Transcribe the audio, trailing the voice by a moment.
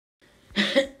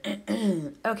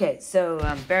Okay,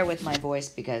 so bear with my voice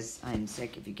because I'm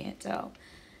sick if you can't tell.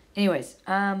 Anyways,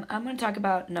 I'm going to talk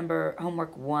about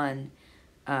homework 1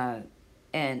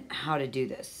 and how to do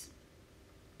this.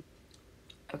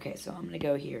 Okay, so I'm going to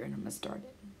go here and I'm going to start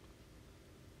it.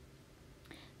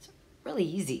 It's really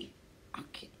easy.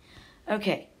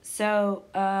 Okay, so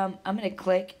I'm going to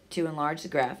click to enlarge the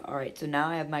graph. All right, so now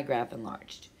I have my graph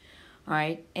enlarged. All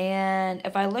right, and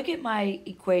if I look at my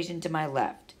equation to my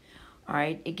left, all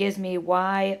right, it gives me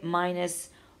y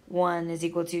minus 1 is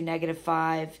equal to negative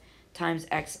 5 times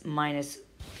x minus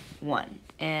 1.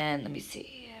 And let me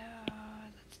see.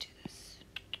 Let's do this.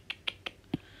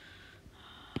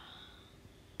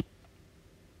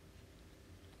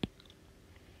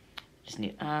 Just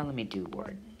need, let me do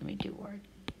Word. I'll do Word.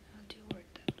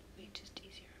 That would be just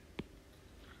easier.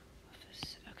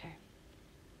 Office. Okay.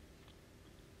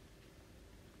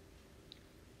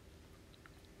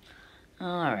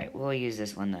 All right, we'll use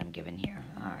this one that I'm given here.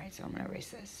 All right, so I'm going to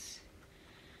erase this.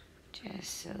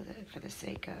 Just so that for the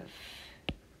sake of...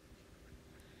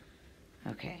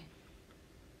 Okay.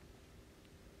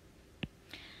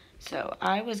 So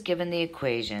I was given the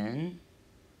equation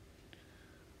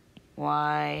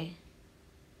y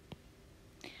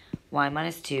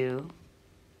minus 2,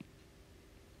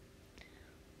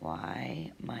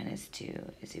 y minus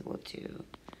 2 is equal to,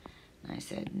 and I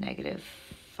said negative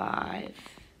 5,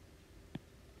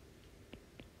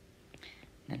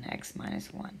 and x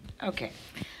minus 1. Okay.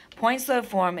 Point slope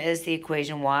form is the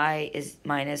equation y is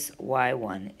minus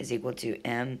y1 is equal to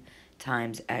m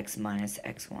times x minus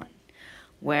x1,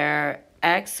 where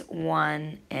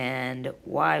x1 and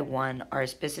y1 are a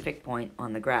specific point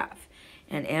on the graph,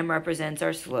 and m represents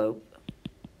our slope.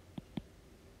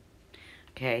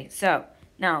 Okay, so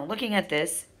now looking at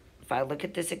this, if I look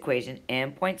at this equation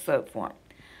in point slope form,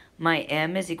 my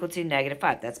m is equal to negative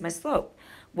 5. That's my slope.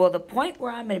 Well, the point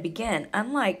where I'm going to begin,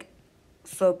 unlike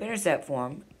slope intercept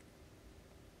form,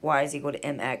 y is equal to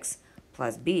mx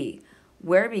plus b,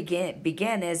 where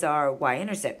begin is our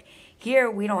y-intercept.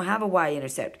 Here we don't have a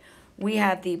y-intercept. We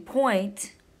have the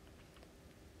point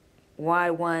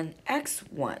y1,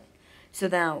 x1. So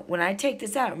now when I take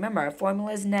this out, remember our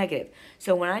formula is negative.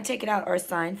 So when I take it out, our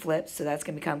sign flips, so that's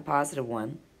going to become positive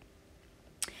 1.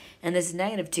 And this is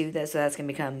negative 2, so that's going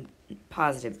to become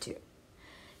positive 2.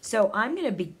 So I'm going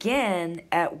to begin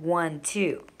at 1,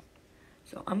 2.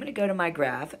 So I'm going to go to my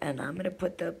graph, and I'm going to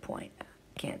put the point.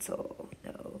 Cancel.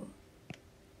 No.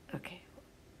 Okay.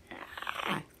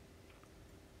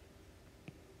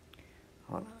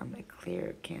 Hold on. I'm going to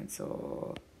clear,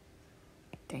 cancel.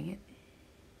 Dang it.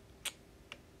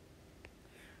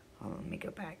 Hold on. Let me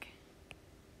go back.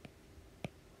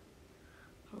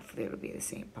 Hopefully it'll be the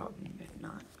same problem. If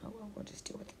not, oh well, we'll just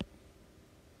deal with it.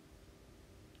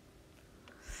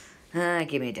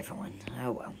 Give me a different one.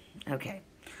 Oh well. Okay.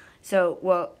 So,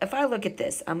 well, if I look at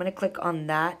this, I'm going to click on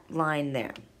that line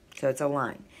there. So it's a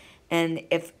line. And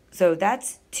so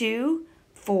that's 2,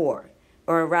 4,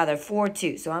 or rather 4,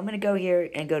 2. So I'm going to go here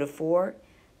and go to 4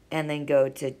 and then go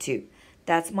to 2.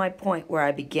 That's my point where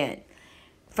I begin.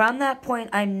 From that point,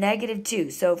 I'm negative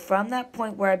 2. So from that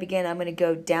point where I begin, I'm going to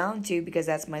go down 2 because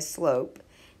that's my slope,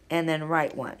 and then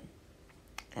right 1.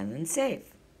 And then save.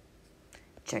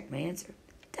 Check my answer.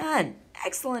 Done.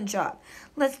 Excellent job.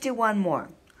 Let's do one more.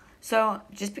 So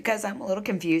just because I'm a little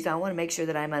confused, I want to make sure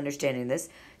that I'm understanding this.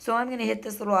 So I'm going to hit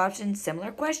this little option,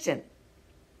 similar question.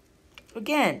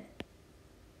 Again,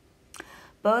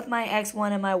 both my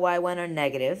x1 and my y1 are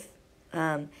negative.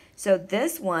 So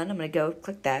this one, I'm going to go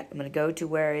click that. I'm going to go to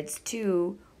where it's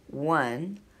 2,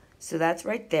 1. So that's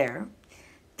right there.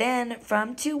 Then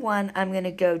from 2, 1, I'm going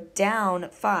to go down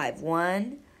 5.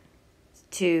 1,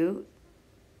 2,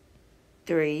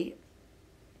 3,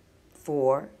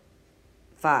 4,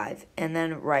 5, and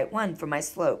then right 1 for my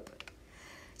slope.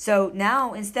 So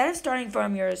now instead of starting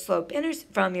from your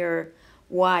from your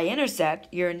y-intercept,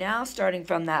 you're now starting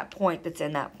from that point that's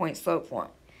in that point slope form.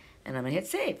 And I'm going to hit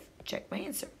save. Check my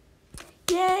answer.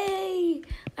 Yay!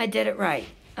 I did it right.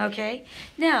 Okay?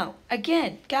 Now,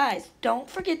 again, guys, don't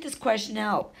forget this question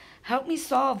help. Help me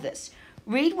solve this.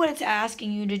 Read what it's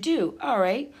asking you to do. All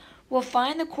right? We'll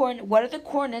find what are the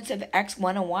coordinates of x1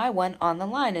 and y1 on the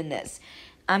line in this.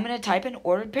 I'm going to type in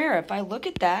ordered pair. If I look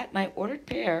at that, my ordered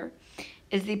pair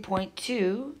is the point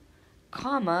 2,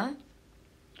 comma,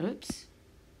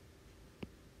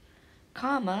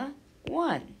 comma,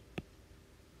 1.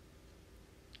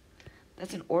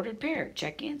 That's an ordered pair.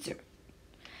 Check answer.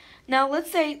 Now,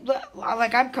 let's say,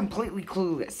 like, I'm completely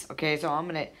clueless, okay? So I'm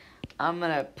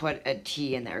gonna put a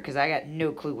T in there because I got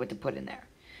no clue what to put in there.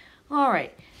 All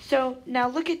right. So now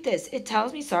look at this. It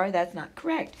tells me, sorry, that's not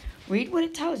correct. Read what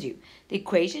it tells you. The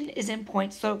equation is in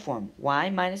point-slope form. Y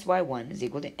minus y1 is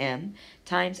equal to m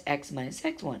times x minus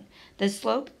x1. The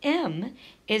slope m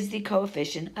is the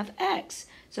coefficient of x.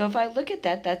 So if I look at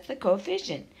that, that's the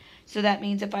coefficient. So that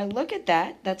means if I look at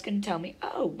that, that's going to tell me,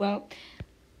 oh, well,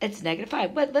 it's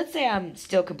 -5. But let's say I'm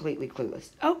still completely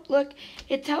clueless. Oh, look,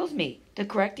 it tells me the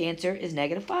correct answer is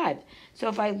 -5. So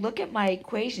if I look at my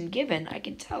equation given, I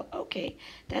can tell, okay,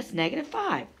 that's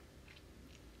 -5.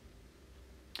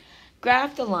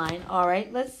 Graph the line. All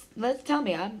right, let's tell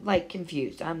me. I'm like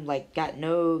confused. I'm like got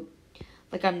no,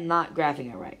 like I'm not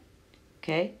graphing it right.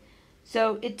 Okay,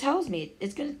 so it tells me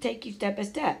it's going to take you step by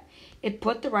step. It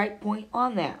put the right point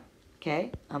on there.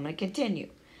 Okay, I'm going to continue.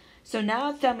 So now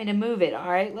it's telling me to move it.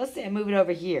 All right, let's say I move it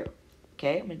over here.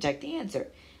 Okay, I'm going to check the answer.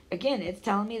 Again, it's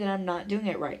telling me that I'm not doing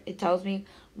it right. It tells me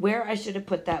where I should have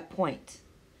put that point.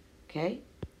 Okay,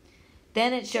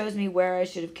 then it shows me where I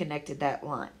should have connected that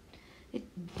line.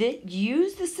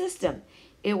 Use the system.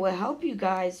 It will help you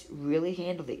guys really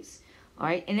handle these. All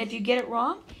right, and if you get it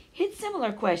wrong, hit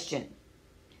similar question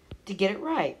to get it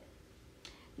right.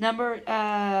 Number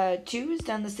 2 is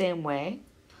done the same way.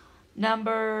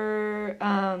 Number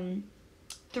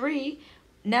 3,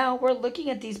 now we're looking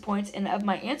at these points, and of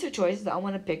my answer choices, I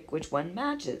want to pick which one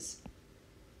matches.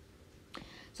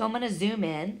 So I'm going to zoom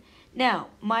in. Now,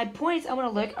 my points, I want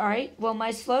to look, all right, well,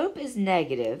 my slope is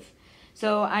negative.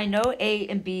 So I know A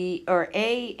and B, or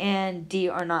A and D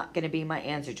are not going to be my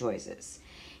answer choices.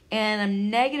 And I'm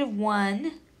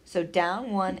 -1, so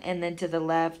down 1, and then to the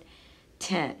left,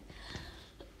 10.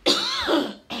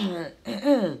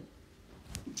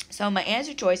 So my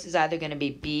answer choice is either going to be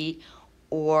B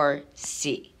or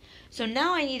C. So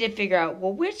now I need to figure out,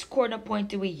 well, which coordinate point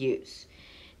did we use?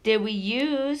 Did we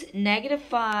use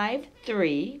 -5,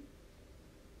 3?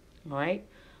 All right.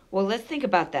 Well, let's think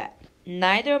about that.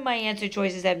 Neither of my answer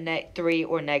choices have 3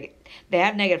 or negative. They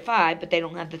have -5, but they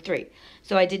don't have the 3.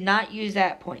 So I did not use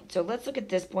that point. So let's look at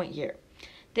this point here.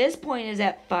 This point is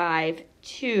at 5,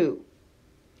 2.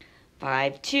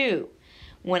 5, 2.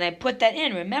 When I put that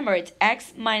in, remember, it's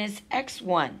x minus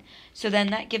x1. So then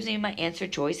that gives me my answer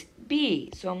choice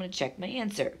B. So I'm going to check my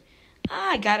answer.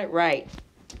 I got it right.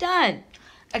 Done.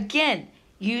 Again,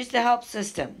 use the help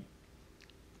system.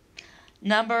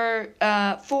 Number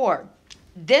 4.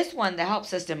 This one, the help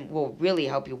system, will really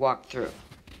help you walk through.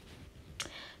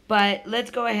 But let's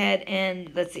go ahead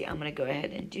and, let's see, I'm going to go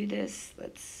ahead and do this.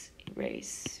 Let's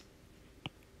erase.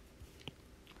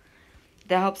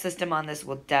 The help system on this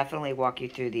will definitely walk you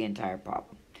through the entire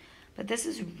problem. But this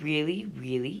is really,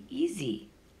 really easy.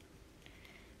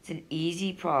 It's an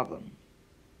easy problem.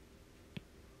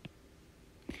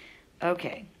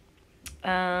 Okay.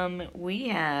 We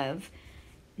have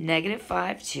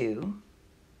 -5, 2.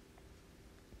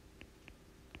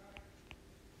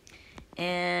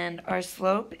 And our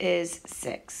slope is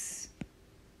 6.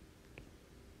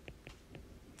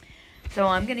 So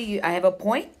I'm going to use, I have a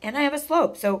point and I have a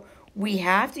slope. So we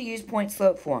have to use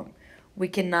point-slope form. We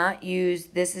cannot use,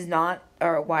 this is not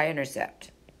our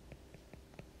y-intercept.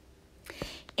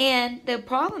 And the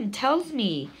problem tells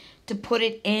me to put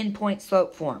it in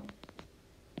point-slope form.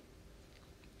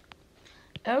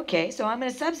 Okay, so I'm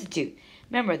going to substitute.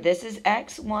 Remember, this is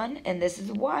x1 and this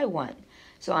is y1.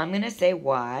 So I'm going to say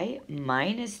y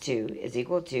minus 2 is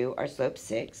equal to our slope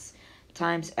 6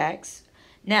 times x.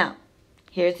 Now,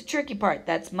 here's the tricky part.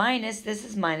 That's minus, this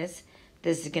is minus.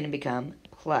 This is going to become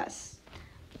plus.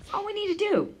 That's all we need to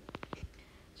do.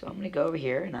 So I'm going to go over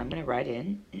here and I'm going to write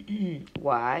in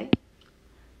y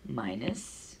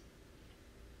minus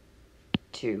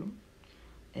 2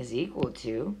 is equal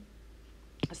to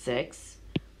 6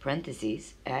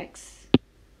 parentheses x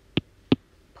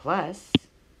plus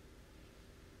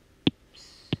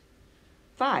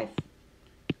 5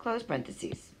 close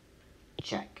parentheses.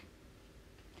 Check.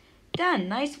 Done.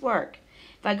 Nice work.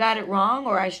 If I got it wrong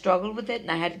or I struggled with it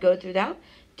and I had to go through that,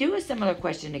 do a similar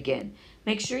question again.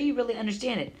 Make sure you really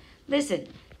understand it. Listen,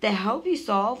 the help you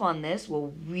solve on this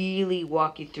will really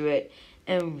walk you through it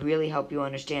and really help you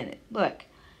understand it. Look,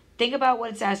 think about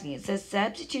what it's asking. It says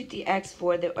substitute the x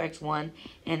for the x1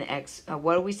 and x.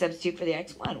 What do we substitute for the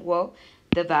x1? Well,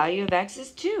 the value of x is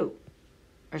 2.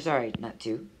 Or sorry, not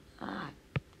 2.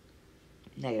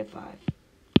 -5.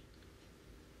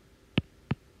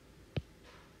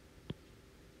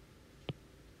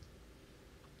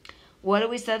 What do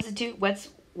we substitute? What's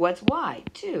y?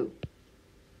 2.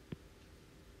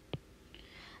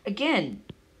 Again,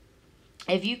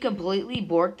 if you completely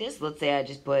bork this, let's say I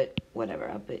just put whatever.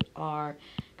 I'll put R.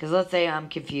 Because let's say I'm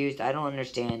confused. I don't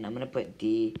understand. I'm going to put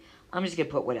D. I'm just going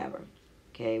to put whatever.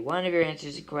 Okay, one of your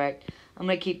answers is correct. I'm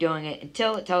going to keep doing it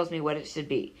until it tells me what it should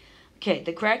be. Okay,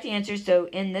 the correct answer, so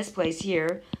in this place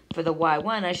here, for the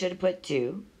y1, I should have put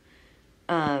 2.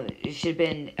 It should have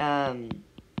been,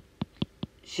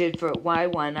 for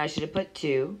y1, I should have put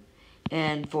 2.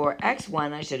 And for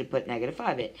x1, I should have put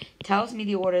 -5. It tells me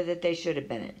the order that they should have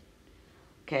been in.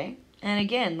 Okay? And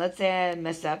again, let's say I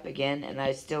mess up again and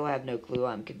I still have no clue.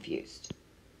 I'm confused.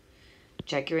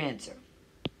 Check your answer.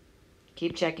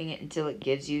 Keep checking it until it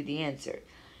gives you the answer.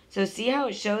 So see how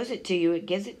it shows it to you. It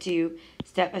gives it to you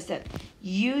step by step.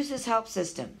 Use this help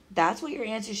system. That's what your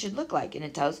answer should look like. And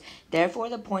it tells, therefore,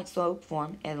 the point slope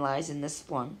form lies in this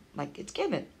form like it's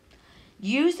given.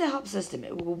 Use the help system.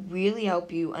 It will really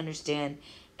help you understand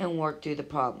and work through the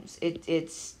problems.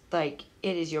 It's like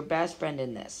it is your best friend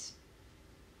in this.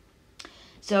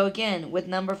 So again, with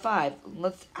number 5,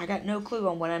 I got no clue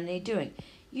on what I'm doing.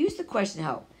 Use the question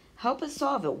help. Help us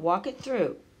solve it. Walk it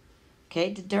through.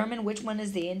 Okay, determine which one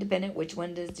is the independent, which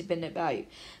one is dependent value.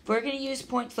 If we're going to use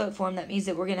point slope form, that means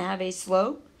that we're going to have a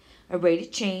slope, a rate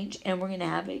of change, and we're going to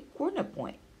have a coordinate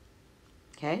point.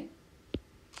 Okay?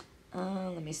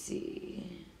 Let me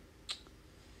see.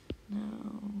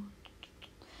 No.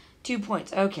 2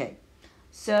 points. Okay.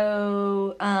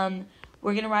 So,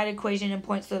 we're going to write equation in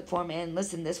point slope form, and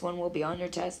listen, this one will be on your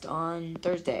test on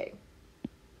Thursday.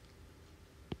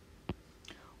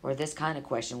 Or this kind of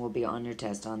question will be on your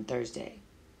test on Thursday.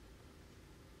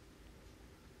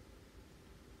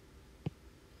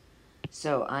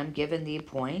 So I'm given the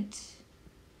point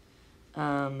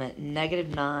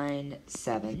 -9,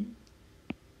 7.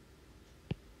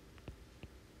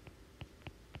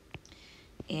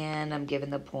 And I'm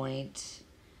given the point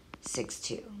 6,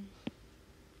 2.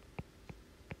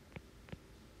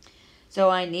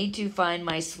 So I need to find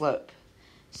my slope.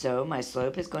 So my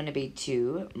slope is going to be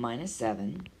 2 minus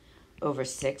 7 over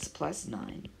 6 plus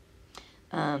 9.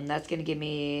 That's going to give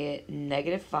me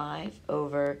 -5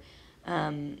 over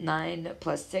 9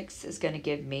 plus 6 is going to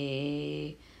give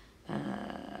me,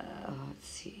 let's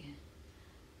see,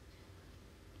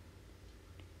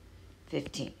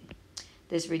 15.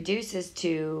 This reduces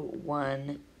to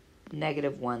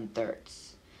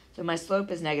 -1/3. So my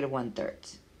slope is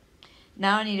 -1/3.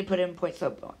 Now I need to put in point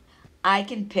slope form. I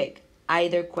can pick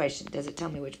either question. Does it tell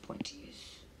me which point to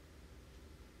use?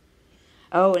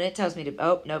 Oh, and it tells me to,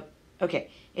 oh, nope. Okay,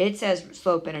 it says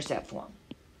slope intercept form.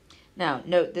 Now,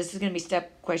 note, this is going to be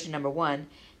step question number 1.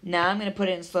 Now I'm going to put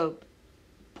in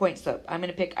point slope. I'm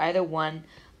going to pick either one.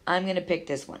 I'm going to pick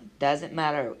this one. Doesn't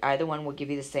matter. Either one will give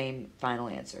you the same final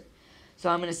answer. So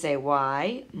I'm going to say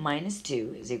y minus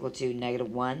 2 is equal to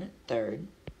 -1/3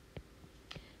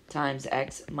 times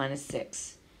x minus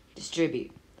 6.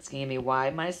 Distribute. That's going to give me y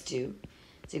minus 2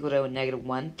 is equal to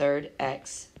 -1/3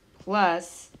 x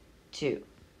plus 2.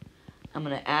 I'm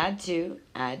going to add 2.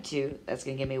 That's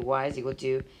going to give me y is equal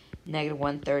to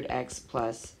 -1/3 x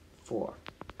plus 4.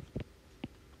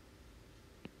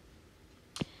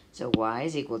 So y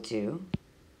is equal to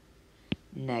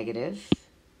negative,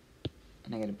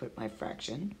 and I'm going to put my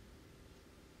fraction,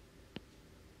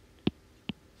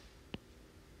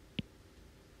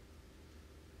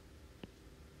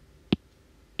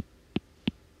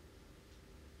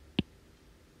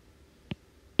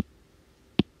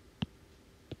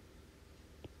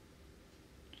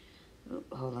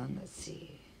 hold on, let's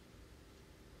see.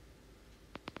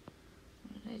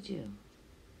 What did I do?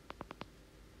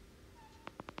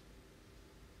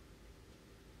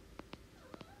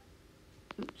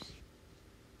 Oops.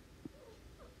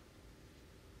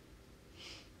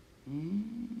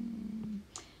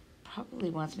 Probably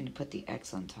wants me to put the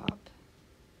x on top.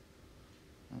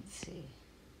 Let's see.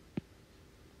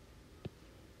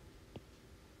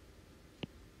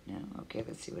 No, okay,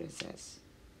 let's see what it says.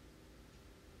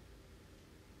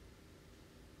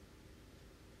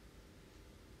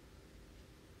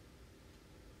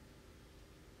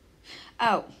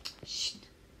 Oh,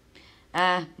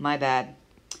 my bad.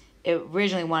 It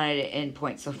originally wanted it in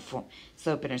point slope form,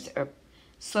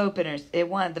 it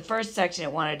wanted the first section.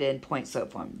 It wanted it in point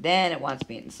slope form. Then it wants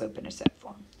me in slope intercept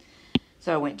form.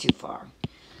 So I went too far.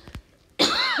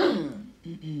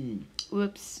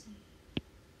 Whoops.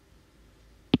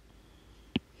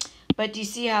 But do you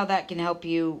see how that can help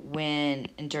you when,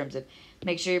 in terms of,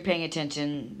 make sure you're paying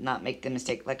attention, not make the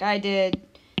mistake like I did,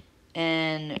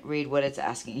 and read what it's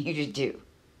asking you to do.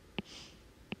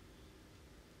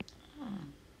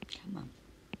 Come on.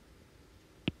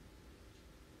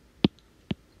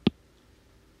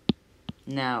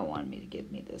 Now it wanted me to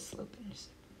give me the slope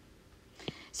intercept.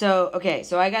 So, okay,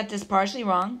 so I got this partially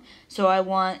wrong, so I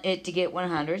want it to get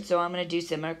 100, so I'm going to do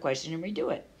similar question and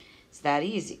redo it. It's that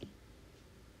easy.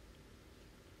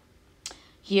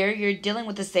 Here, you're dealing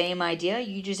with the same idea.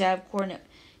 You just have coordinate.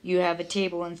 You have a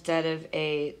table instead of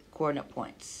a coordinate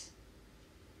points.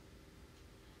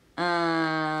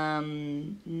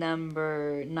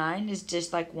 Number 9 is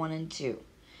just like 1 and 2.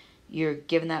 You're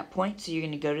given that point, so you're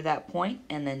going to go to that point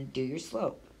and then do your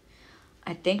slope.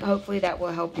 I think hopefully that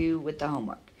will help you with the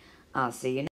homework. I'll see you next time.